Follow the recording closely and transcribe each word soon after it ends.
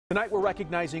Tonight we're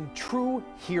recognizing true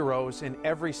heroes in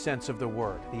every sense of the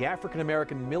word. The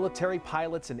African-American military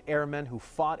pilots and airmen who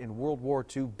fought in World War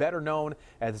II, better known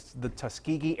as the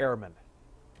Tuskegee Airmen.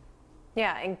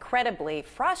 Yeah, incredibly,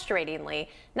 frustratingly,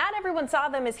 not everyone saw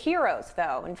them as heroes,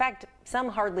 though. In fact, some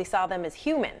hardly saw them as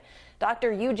human.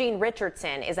 Dr. Eugene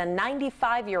Richardson is a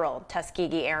 95-year-old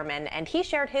Tuskegee Airman, and he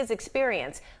shared his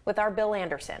experience with our Bill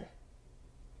Anderson.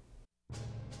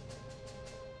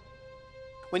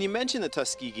 When you mention the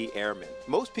Tuskegee Airmen,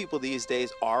 most people these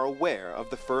days are aware of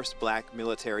the first black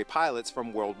military pilots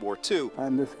from World War II.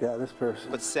 I'm this guy, this person.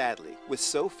 But sadly, with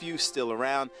so few still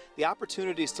around, the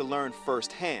opportunities to learn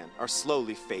firsthand are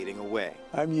slowly fading away.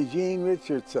 I'm Eugene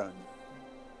Richardson,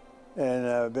 and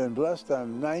I've been blessed.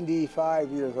 I'm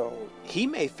 95 years old. He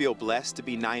may feel blessed to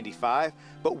be 95,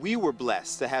 but we were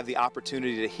blessed to have the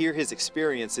opportunity to hear his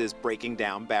experiences breaking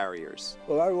down barriers.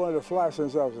 Well, I wanted to fly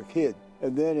since I was a kid.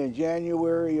 And then in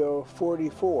January of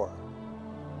 '44,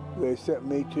 they sent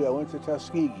me I went to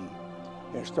Tuskegee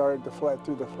and started the flight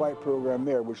through the flight program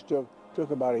there, which took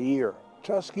about a year.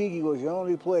 Tuskegee was the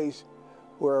only place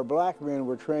where black men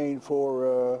were trained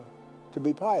to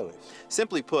be pilots.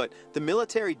 Simply put, the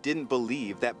military didn't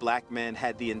believe that black men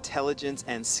had the intelligence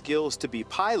and skills to be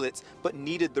pilots, but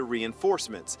needed the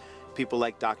reinforcements. People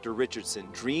like Dr. Richardson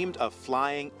dreamed of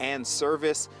flying and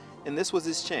service, and this was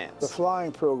his chance. The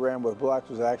flying program with blacks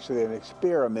was actually an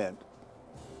experiment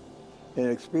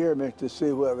to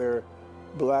see whether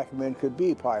black men could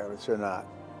be pilots or not.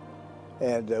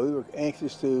 And we were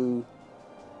anxious to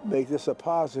make this a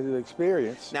positive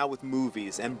experience. Now with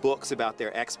movies and books about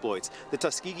their exploits, the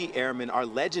Tuskegee Airmen are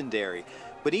legendary.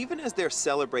 But even as they're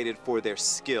celebrated for their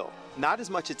skill, not as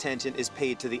much attention is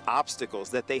paid to the obstacles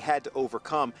that they had to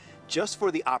overcome just for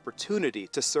the opportunity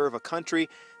to serve a country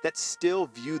that still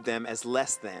viewed them as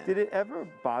less than. Did it ever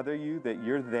bother you that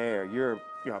you're there, you're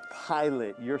a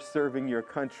pilot, you're serving your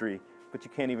country, but you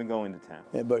can't even go into town?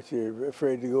 Yeah, but you're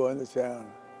afraid to go into town.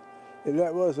 And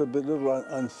that was a little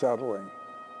unsettling.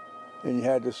 And you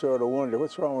had to sort of wonder,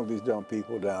 what's wrong with these dumb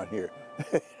people down here?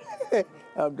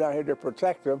 I'm down here to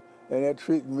protect them, and they're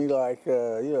treating me like,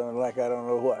 like I don't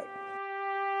know what.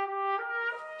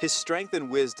 His strength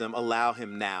and wisdom allow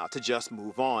him now to just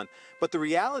move on. But the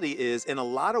reality is, in a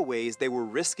lot of ways, they were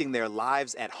risking their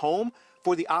lives at home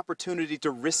for the opportunity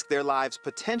to risk their lives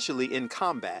potentially in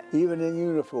combat. Even in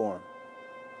uniform.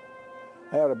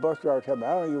 I had a bus driver tell me,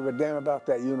 I don't give a damn about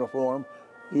that uniform.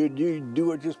 You do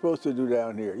what you're supposed to do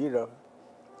down here, you know.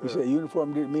 He said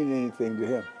uniform didn't mean anything to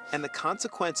him. And the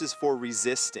consequences for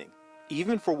resisting,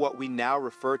 even for what we now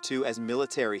refer to as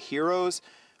military heroes,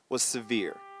 was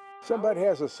severe. Somebody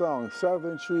has a song,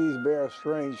 Southern trees bear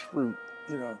strange fruit,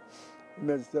 you know.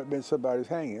 That meant somebody's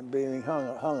being hung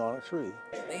on a tree.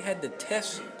 They had to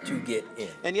test to get in.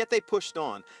 And yet they pushed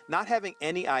on, not having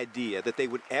any idea that they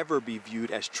would ever be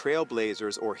viewed as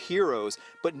trailblazers or heroes,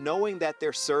 but knowing that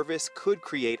their service could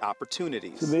create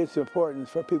opportunities. To me, it's important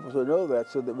for people to know that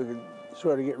so that we can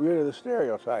sort of get rid of the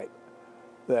stereotype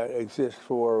that exists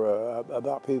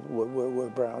about people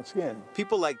with brown skin.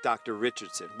 People like Dr.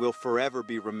 Richardson will forever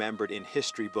be remembered in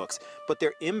history books, but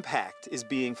their impact is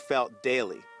being felt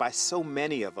daily by so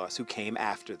many of us who came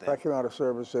after them. I came out of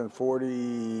service in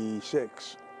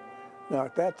 '46. Now,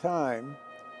 at that time,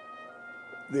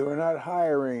 they were not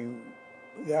hiring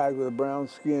guys with brown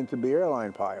skin to be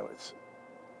airline pilots.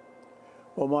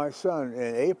 Well, my son,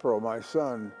 in April, my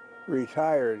son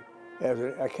retired as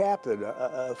a captain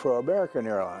for American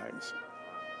Airlines.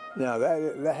 Now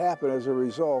that happened as a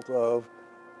result of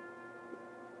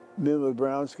men with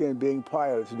brown skin being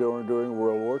pilots during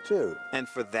World War II. And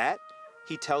for that,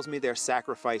 he tells me their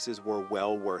sacrifices were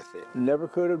well worth it. Never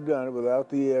could have done it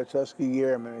without the Tuskegee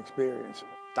Airmen experience.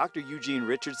 Dr. Eugene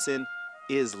Richardson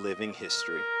is living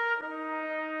history.